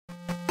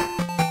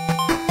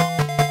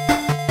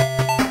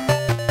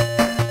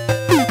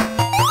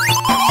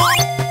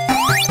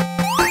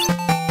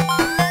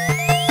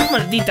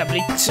Maldita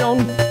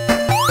Bridgestone.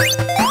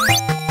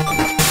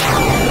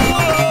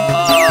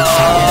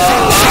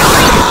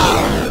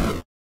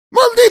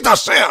 ¡Maldita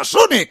sea,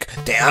 Sonic!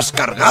 ¡Te has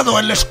cargado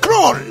el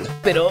scroll!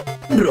 Pero,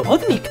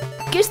 Robotnik,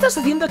 ¿qué estás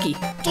haciendo aquí?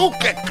 ¿Tú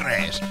qué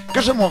crees?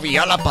 ¿Que se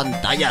movía la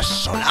pantalla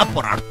sola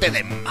por arte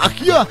de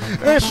magia?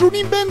 ¡Es un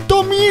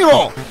invento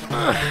mío!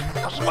 Me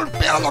has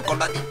golpeado con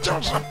la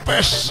dichosa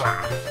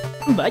pesa.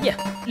 Vaya,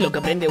 lo que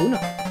aprende uno.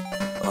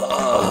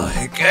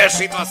 ¡Ay, qué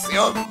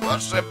situación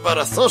más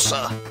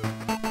embarazosa!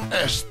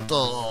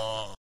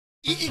 Esto...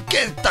 ¿Y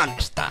qué tal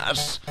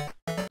estás?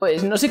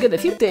 Pues no sé qué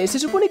decirte, se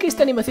supone que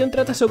esta animación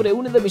trata sobre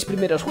uno de mis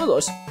primeros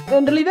juegos.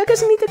 En realidad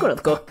casi ni te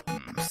conozco.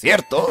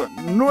 Cierto,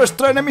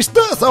 nuestra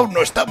enemistad aún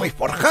no está muy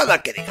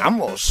forjada, que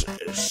digamos,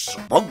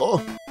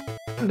 supongo.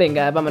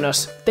 Venga,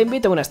 vámonos, te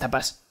invito a unas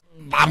tapas.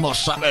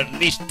 Vamos a ver,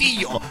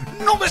 listillo,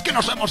 ¿no ves que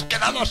nos hemos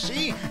quedado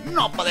así?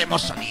 ¡No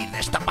podemos salir de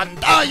esta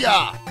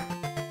pantalla!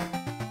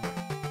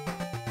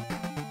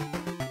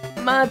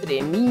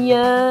 Madre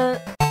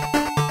mía...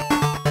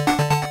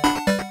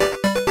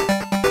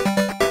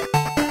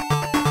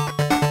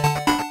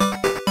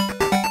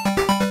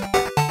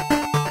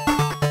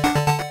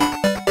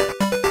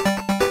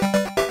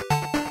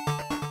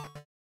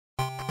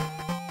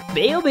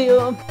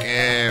 Veo.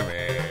 ¿Qué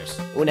ves?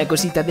 Una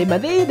cosita de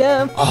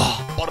madera. ¡Oh,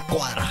 por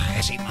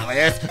 40ª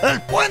vez!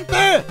 ¡El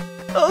puente!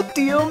 Oh,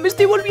 tío, me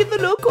estoy volviendo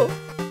loco.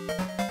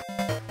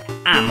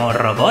 Amo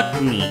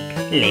Robotnik,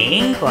 le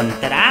he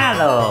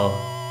encontrado.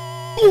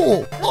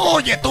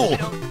 ¡Oye tú!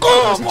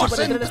 ¿Cómo has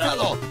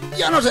entrado?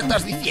 Ya nos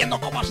estás diciendo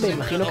cómo has entrado.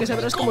 Me imagino que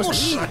sabrás cómo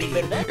salir,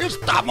 ¿verdad?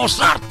 ¡Estamos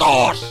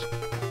hartos!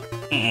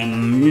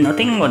 No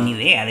tengo ni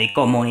idea de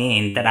cómo he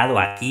entrado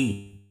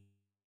aquí.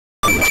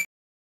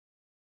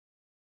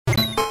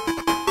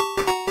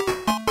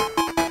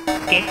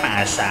 ¿Qué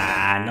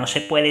pasa? ¿No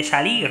se puede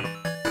salir?